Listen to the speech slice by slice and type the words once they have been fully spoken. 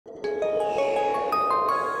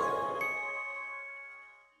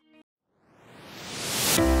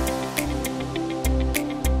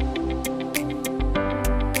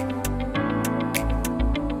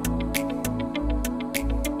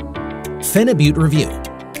Phenibut Review.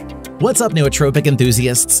 What's up, nootropic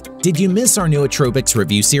enthusiasts? Did you miss our nootropics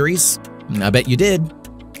review series? I bet you did.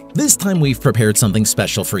 This time we've prepared something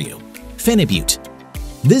special for you. Phenibut.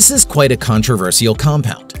 This is quite a controversial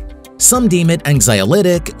compound. Some deem it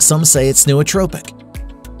anxiolytic, some say it's nootropic.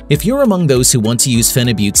 If you're among those who want to use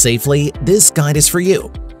Phenibut safely, this guide is for you.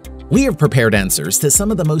 We have prepared answers to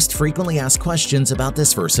some of the most frequently asked questions about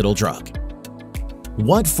this versatile drug.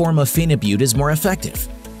 What form of Phenibut is more effective?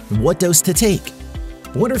 What dose to take?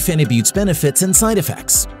 What are Phenibut's benefits and side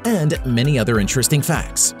effects? And many other interesting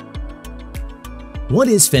facts. What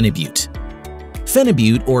is Phenibut?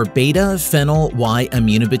 Phenibut, or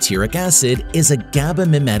β-Phenyl-γ-aminobutyric acid, is a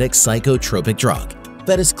GABA-mimetic psychotropic drug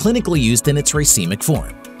that is clinically used in its racemic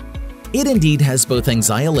form. It indeed has both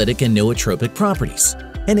anxiolytic and nootropic properties,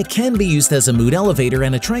 and it can be used as a mood elevator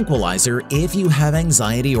and a tranquilizer if you have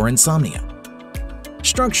anxiety or insomnia.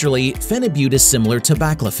 Structurally, Phenibut is similar to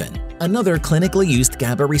baclofen, another clinically used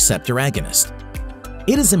GABA receptor agonist.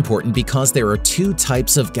 It is important because there are two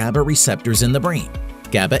types of GABA receptors in the brain,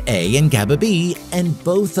 GABA-A and GABA-B, and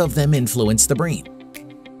both of them influence the brain.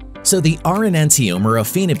 So the R enantiomer of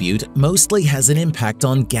Phenibut mostly has an impact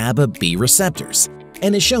on GABA-B receptors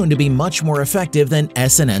and is shown to be much more effective than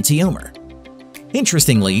S enantiomer.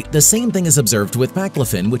 Interestingly, the same thing is observed with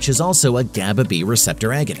baclofen, which is also a GABA-B receptor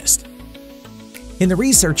agonist. In the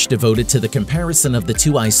research devoted to the comparison of the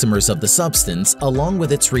two isomers of the substance along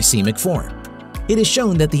with its racemic form, it is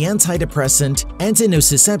shown that the antidepressant,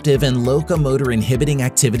 antinociceptive, and locomotor inhibiting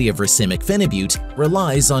activity of racemic Phenibut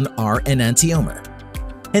relies on R enantiomer,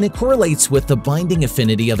 and it correlates with the binding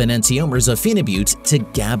affinity of enantiomers of Phenibut to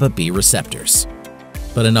GABA-B receptors.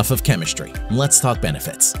 But enough of chemistry, let's talk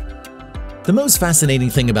benefits. The most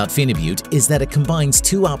fascinating thing about Phenibut is that it combines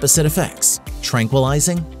two opposite effects,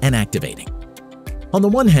 tranquilizing and activating. On the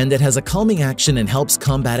one hand, it has a calming action and helps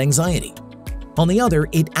combat anxiety. On the other,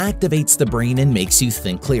 it activates the brain and makes you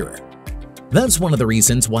think clearer. That's one of the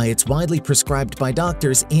reasons why it's widely prescribed by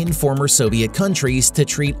doctors in former Soviet countries to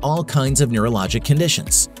treat all kinds of neurologic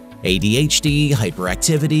conditions, ADHD,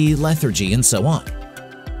 hyperactivity, lethargy, and so on.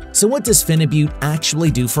 So what does Phenibut actually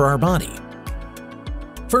do for our body?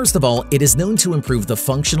 First of all, it is known to improve the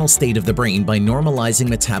functional state of the brain by normalizing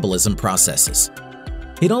metabolism processes.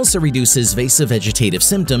 It also reduces vasovegetative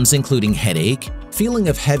symptoms including headache, feeling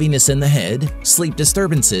of heaviness in the head, sleep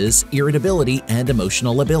disturbances, irritability, and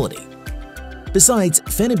emotional lability. Besides,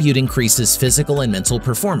 Phenibut increases physical and mental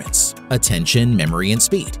performance, attention, memory, and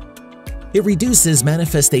speed. It reduces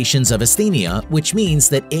manifestations of asthenia, which means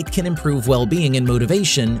that it can improve well-being and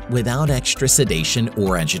motivation without extra sedation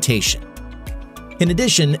or agitation. In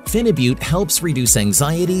addition, Phenibut helps reduce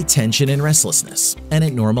anxiety, tension, and restlessness, and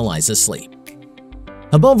it normalizes sleep.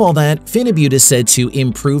 Above all that, Phenibut is said to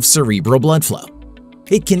improve cerebral blood flow.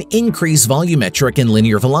 It can increase volumetric and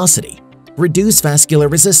linear velocity, reduce vascular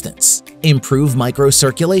resistance, improve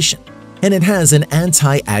microcirculation, and it has an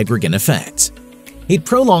anti-aggregant effect. It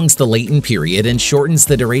prolongs the latent period and shortens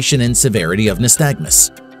the duration and severity of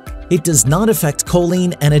nystagmus. It does not affect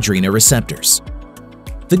choline and adrenoreceptors.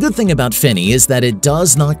 The good thing about Pheni is that it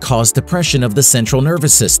does not cause depression of the central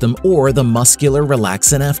nervous system or the muscular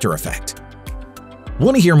relaxant after effect.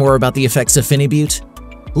 Want to hear more about the effects of Phenibut?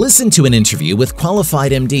 Listen to an interview with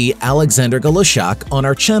qualified MD Alexander Galushak on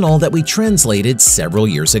our channel that we translated several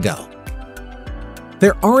years ago.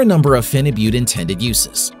 There are a number of Phenibut intended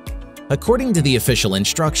uses. According to the official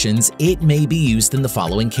instructions, it may be used in the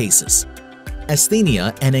following cases: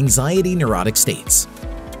 asthenia and anxiety neurotic states,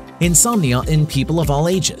 insomnia in people of all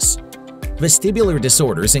ages, vestibular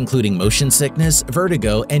disorders including motion sickness,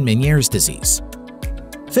 vertigo, and Meniere's disease.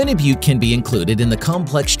 Phenibut can be included in the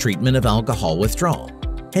complex treatment of alcohol withdrawal,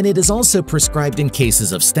 and it is also prescribed in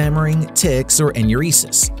cases of stammering, tics, or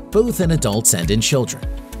enuresis, both in adults and in children.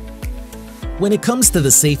 When it comes to the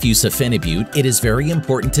safe use of Phenibut, it is very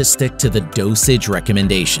important to stick to the dosage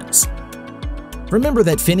recommendations. Remember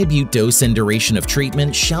that Phenibut dose and duration of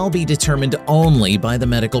treatment shall be determined only by the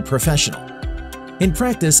medical professional. In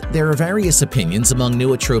practice, there are various opinions among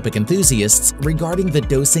nootropic enthusiasts regarding the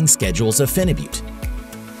dosing schedules of Phenibut.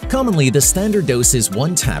 Commonly, the standard dose is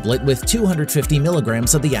 1 tablet with 250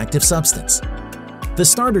 milligrams of the active substance. The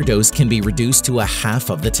starter dose can be reduced to a half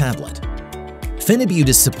of the tablet. Phenibut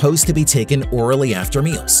is supposed to be taken orally after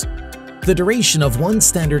meals. The duration of one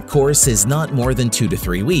standard course is not more than 2 to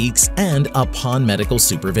 3 weeks and upon medical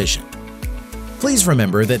supervision. Please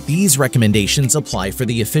remember that these recommendations apply for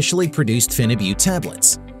the officially produced Phenibut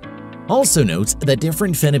tablets. Also note that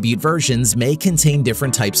different Phenibut versions may contain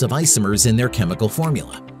different types of isomers in their chemical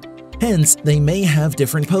formula. Hence, they may have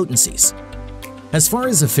different potencies. As far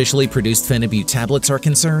as officially produced Phenibut tablets are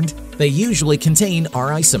concerned, they usually contain R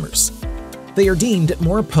isomers. They are deemed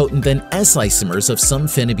more potent than S isomers of some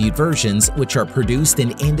Phenibut versions, which are produced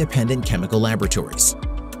in independent chemical laboratories.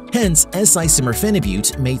 Hence, S isomer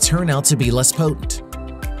Phenibut may turn out to be less potent.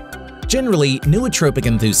 Generally, nootropic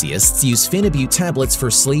enthusiasts use Phenibut tablets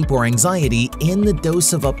for sleep or anxiety in the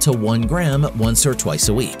dose of up to 1 gram once or twice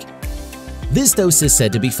a week. This dose is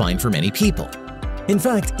said to be fine for many people. In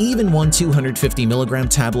fact, even one 250 mg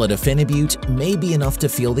tablet of Phenibut may be enough to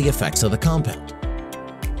feel the effects of the compound.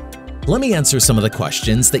 Let me answer some of the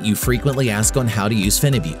questions that you frequently ask on how to use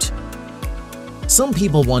Phenibut. Some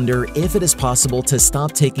people wonder if it is possible to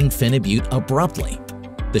stop taking Phenibut abruptly.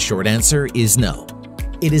 The short answer is no.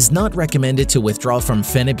 It is not recommended to withdraw from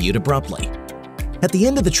Phenibut abruptly. At the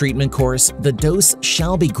end of the treatment course, the dose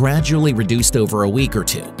shall be gradually reduced over a week or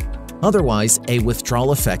two. Otherwise, a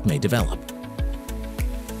withdrawal effect may develop.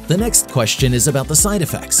 The next question is about the side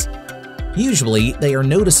effects. Usually, they are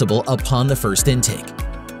noticeable upon the first intake.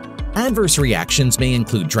 Adverse reactions may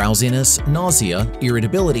include drowsiness, nausea,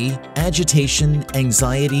 irritability, agitation,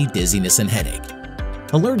 anxiety, dizziness, and headache.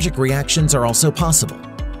 Allergic reactions are also possible.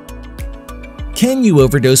 Can you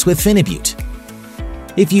overdose with Phenibut?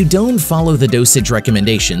 If you don't follow the dosage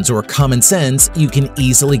recommendations or common sense, you can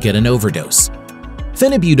easily get an overdose.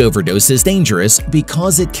 Phenibut overdose is dangerous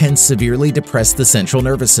because it can severely depress the central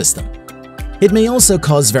nervous system. It may also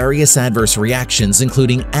cause various adverse reactions,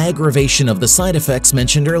 including aggravation of the side effects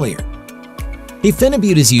mentioned earlier. If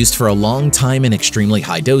Phenibut is used for a long time in extremely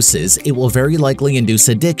high doses, it will very likely induce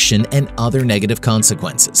addiction and other negative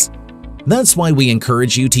consequences. That's why we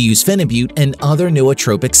encourage you to use Phenibut and other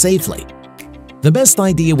nootropics safely. The best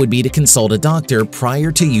idea would be to consult a doctor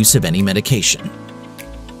prior to use of any medication.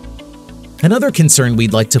 Another concern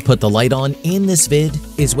we'd like to put the light on in this vid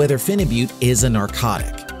is whether Phenibut is a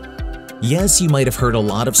narcotic. Yes, you might have heard a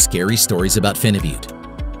lot of scary stories about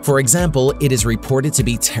Phenibut. For example, it is reported to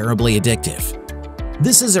be terribly addictive.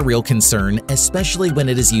 This is a real concern, especially when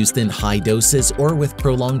it is used in high doses or with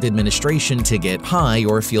prolonged administration to get high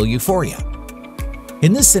or feel euphoria.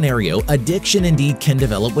 In this scenario, addiction indeed can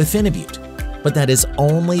develop with Phenibut, but that is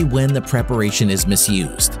only when the preparation is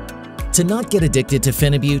misused. To not get addicted to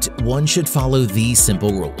Phenibut, one should follow these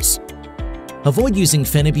simple rules. Avoid using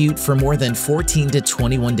Phenibut for more than 14 to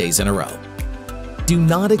 21 days in a row. Do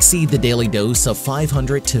not exceed the daily dose of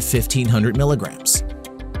 500 to 1500 milligrams.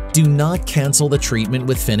 Do not cancel the treatment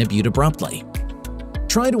with Phenibut abruptly.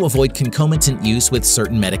 Try to avoid concomitant use with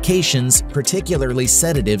certain medications, particularly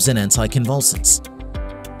sedatives and anticonvulsants.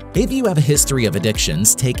 If you have a history of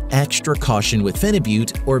addictions, take extra caution with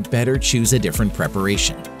Phenibut or better choose a different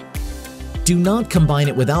preparation. Do not combine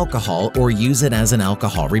it with alcohol or use it as an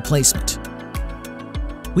alcohol replacement.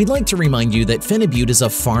 We'd like to remind you that Phenibut is a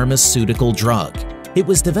pharmaceutical drug. It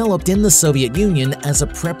was developed in the Soviet Union as a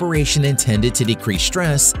preparation intended to decrease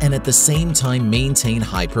stress and at the same time maintain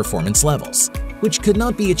high performance levels, which could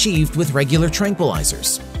not be achieved with regular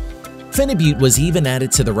tranquilizers. Phenibut was even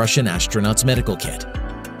added to the Russian astronauts' medical kit.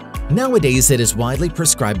 Nowadays, it is widely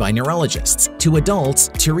prescribed by neurologists to adults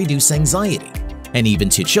to reduce anxiety, and even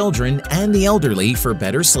to children and the elderly for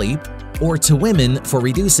better sleep, or to women for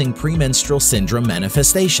reducing premenstrual syndrome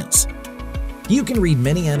manifestations. You can read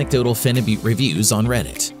many anecdotal Phenibut reviews on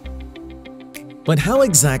Reddit. But how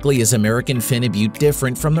exactly is American Phenibut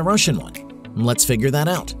different from the Russian one? Let's figure that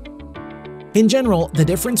out. In general, the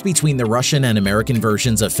difference between the Russian and American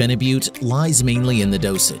versions of Phenibut lies mainly in the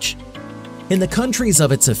dosage. In the countries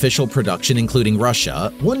of its official production, including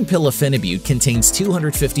Russia, one pill of Phenibut contains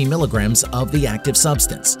 250 milligrams of the active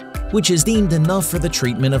substance, which is deemed enough for the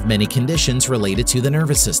treatment of many conditions related to the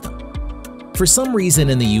nervous system. For some reason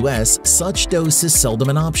in the US, such dose is seldom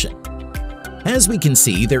an option. As we can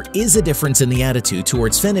see, there is a difference in the attitude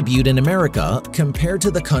towards Phenibut in America compared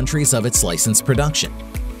to the countries of its licensed production.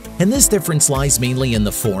 And this difference lies mainly in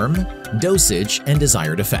the form, dosage, and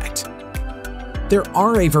desired effect. There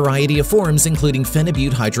are a variety of forms including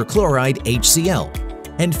Phenibut hydrochloride HCl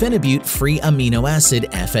and Phenibut free amino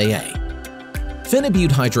acid FAA. Phenibut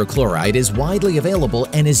hydrochloride is widely available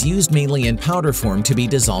and is used mainly in powder form to be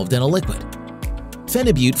dissolved in a liquid.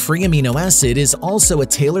 Phenibut free amino acid is also a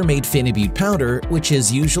tailor-made Phenibut powder which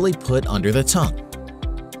is usually put under the tongue.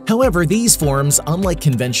 However, these forms, unlike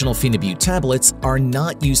conventional Phenibut tablets, are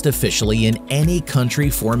not used officially in any country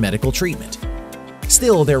for medical treatment.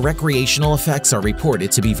 Still, their recreational effects are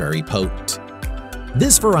reported to be very potent.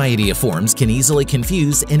 This variety of forms can easily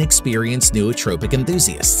confuse inexperienced nootropic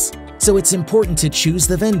enthusiasts, so it's important to choose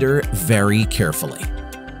the vendor very carefully.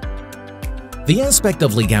 The aspect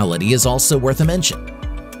of legality is also worth a mention.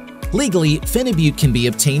 Legally, Phenibut can be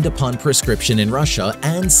obtained upon prescription in Russia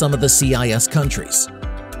and some of the CIS countries.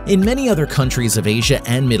 In many other countries of Asia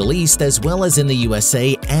and Middle East, as well as in the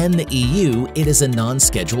USA and the EU, it is a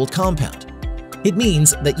non-scheduled compound. It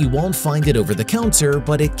means that you won't find it over the counter,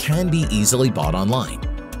 but it can be easily bought online.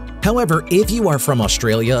 However, if you are from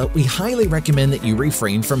Australia, we highly recommend that you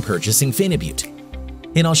refrain from purchasing Phenibut.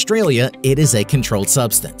 In Australia, it is a controlled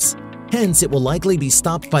substance. Hence, it will likely be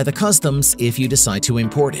stopped by the customs if you decide to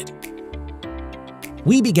import it.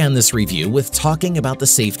 We began this review with talking about the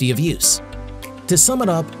safety of use. To sum it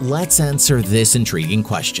up, let's answer this intriguing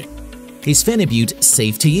question. Is Phenibut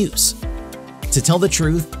safe to use? To tell the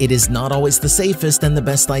truth, it is not always the safest and the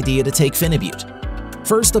best idea to take Phenibut.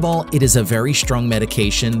 First of all, it is a very strong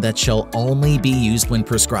medication that shall only be used when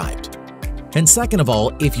prescribed. And second of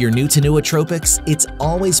all, if you're new to nootropics, it's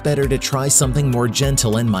always better to try something more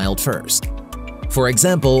gentle and mild first. For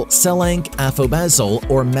example, Selank, Afobazole,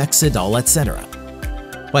 or Mexidol, etc.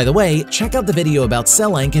 By the way, check out the video about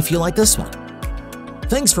Selank if you like this one.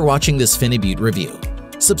 Thanks for watching this Phenibut review.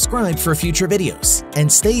 Subscribe for future videos,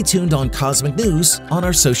 and stay tuned on Cosmic News on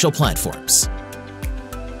our social platforms.